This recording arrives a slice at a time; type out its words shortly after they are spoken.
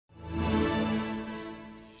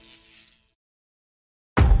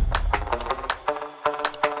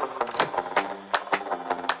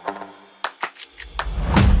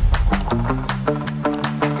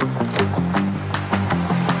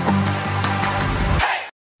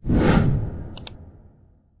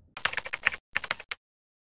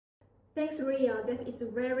Thanks, Ria. That is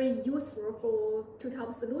very useful for Tuta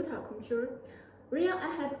Absoluta culture. Ria,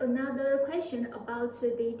 I have another question about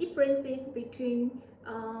the differences between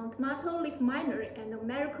tomato leaf miner and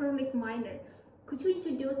American leaf miner. Could you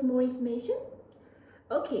introduce more information?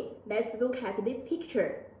 Okay, let's look at this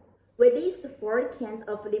picture. We list 4 kinds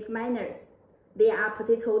of leaf miners. They are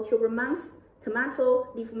potato tuber moths, tomato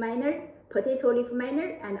leaf miner, potato leaf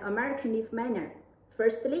miner, and American leaf miner.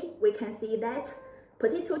 Firstly, we can see that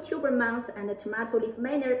potato tuber moths and tomato leaf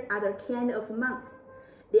miner are the kind of moths.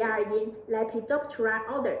 They are in Lepidoptera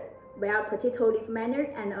order, while potato leaf miner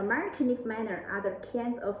and American leaf miner are the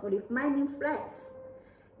kinds of leaf mining flies.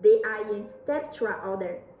 They are in Diptera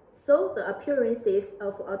order, so the appearances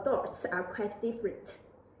of adults are quite different.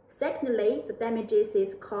 Secondly, the damages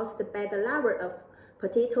is caused by the larvae of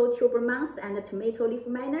potato tuber moths and tomato leaf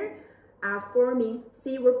miner are forming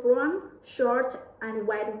silver brown, short, and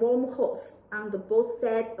wide wormholes on the both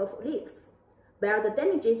sides of leaves, while the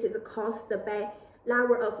damages is caused by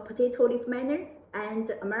larvae of potato leaf miner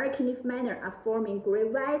and American leaf miner are forming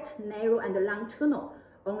gray-white, narrow, and long tunnel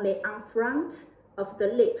only on front of the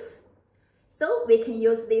leaves. So we can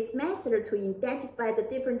use this method to identify the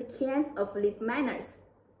different kinds of leaf miners.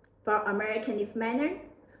 For American leaf miner,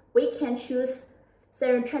 we can choose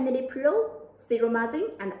cyanotraniliprole, silvery,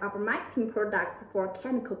 and other marketing products for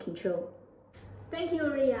chemical control. Thank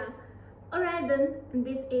you, Ria. Alright then,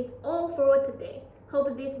 this is all for today.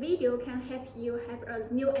 Hope this video can help you have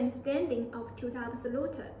a new understanding of Tuta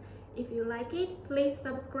Absoluta. If you like it, please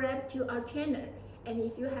subscribe to our channel. And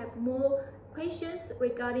if you have more questions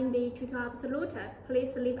regarding the Tuta Absoluta,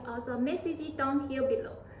 please leave us a message down here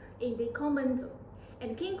below in the comment zone.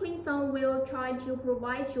 And King Quenson will try to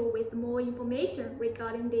provide you with more information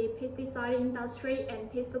regarding the pesticide industry and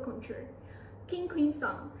pest control. King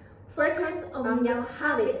Quenson, focus on your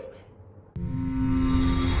harvest.